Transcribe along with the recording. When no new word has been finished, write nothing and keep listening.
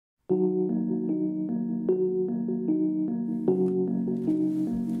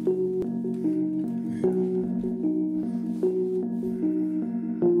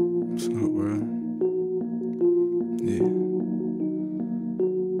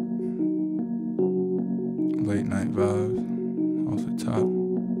late night vibes off the top.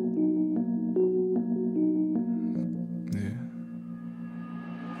 Yeah.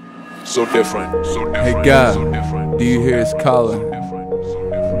 So different, so different. Hey God, so different. Do you hear us calling?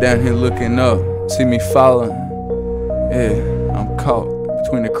 Down here looking up, see me falling. Yeah, I'm caught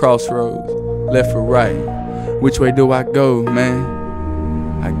between the crossroads, left or right. Which way do I go,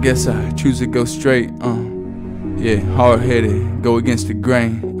 man? I guess I choose to go straight. Yeah, hard-headed, go against the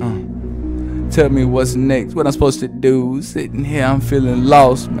grain. Tell me what's next, what I'm supposed to do. Sitting here, I'm feeling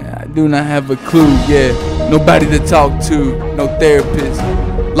lost, man. I do not have a clue, yeah. Nobody to talk to, no therapist.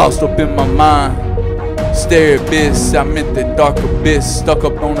 Lost up in my mind. Stare abyss, I'm in the dark abyss. Stuck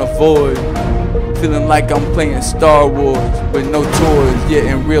up on a void. Feeling like I'm playing Star Wars with no toys,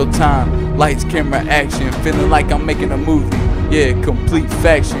 yeah, in real time. Lights, camera, action. Feeling like I'm making a movie, yeah. Komplete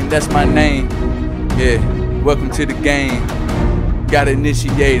Faction, that's my name. Yeah, welcome to the game. Got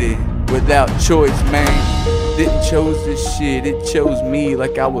initiated without choice, man. Didn't chose this shit, it chose me.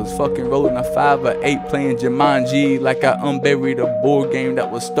 Like I was fucking rolling a 5 or 8 playing Jumanji. Like I unburied a board game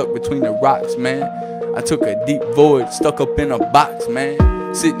that was stuck between the rocks, man. I took a deep void, stuck up in a box, man.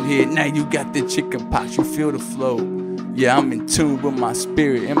 Sitting here, now you got the chicken pox, you feel the flow. Yeah, I'm in tune with my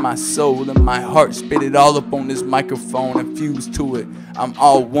spirit and my soul and my heart. Spit it all up on this microphone and fuse to it. I'm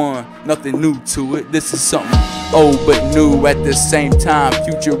all one, nothing new to it. This is something old but new at the same time.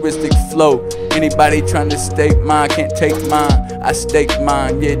 Futuristic flow. Anybody trying to stake mine can't take mine. I stake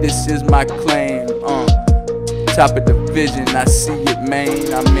mine, yeah, this is my claim. Top of the vision, I see it,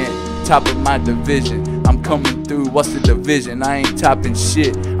 man. I'm in top of my division. I'm coming through, what's the division? I ain't topping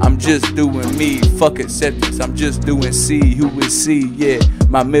shit, I'm just doing me. Fuck acceptance, I'm just doing C. Who is C? Yeah,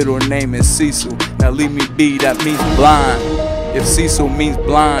 my middle name is Cecil. Now leave me be, that means blind. If Cecil means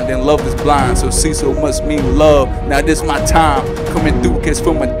blind, then love is blind. So Cecil must mean love. Now this my time, coming through, catch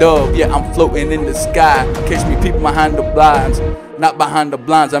from a dove. Yeah, I'm floating in the sky. Catch me peeping behind the blinds. Not behind the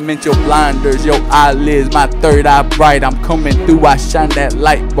blinds, I meant your blinders, your eyelids, my third eye bright. I'm coming through, I shine that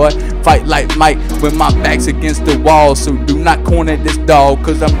light, boy. Fight like Mike when my back's against the wall. So do not corner this dog,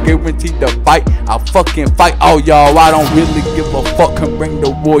 cause I'm guaranteed to fight. I'll fucking fight all y'all. I don't really give a fuck, come bring the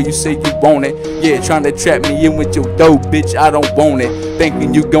war, you say you want it. Yeah, trying to trap me in with your dough, bitch, I don't want it.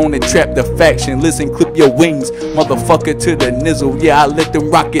 Thinking you gonna trap the faction, listen, clip your wings, motherfucker, to the nizzle. Yeah, I let them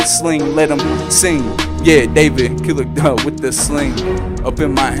rockets sling, let them sing. Yeah, David, killer with the sling up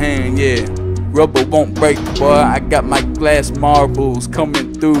in my hand, yeah. Rubber won't break, boy. I got my glass marbles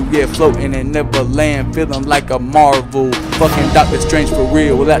coming through, yeah. Floating in Neverland, feeling like a marvel. Fucking Dr. Strange for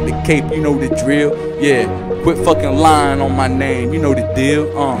real, without the cape, you know the drill. Yeah, quit fucking lying on my name, you know the deal.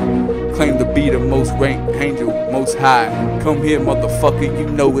 Claim to be the most ranked angel, most high. Come here, motherfucker, you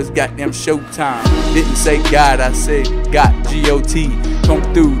know it's goddamn showtime. Didn't say God, I said God, G-O-T. Come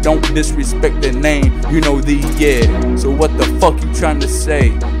through, don't disrespect the name, you know the, yeah. So what the fuck you trying to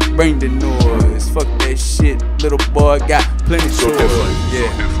say? Bring the noise, fuck that shit. Little boy got plenty of choice,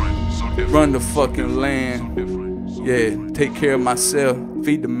 yeah. Run the fucking land, yeah. Take care of myself,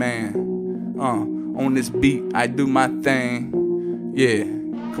 feed the man. On this beat, I do my thing, yeah.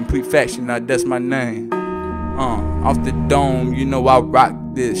 Komplete Faction, now that's my name. Off the dome, you know I rock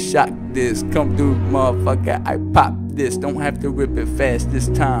this, shock this. Come through, motherfucker, I pop this. Don't have to rip it fast this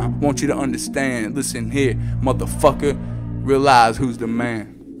time. Want you to understand, listen here, motherfucker. Realize who's the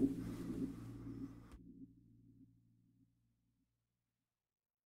man.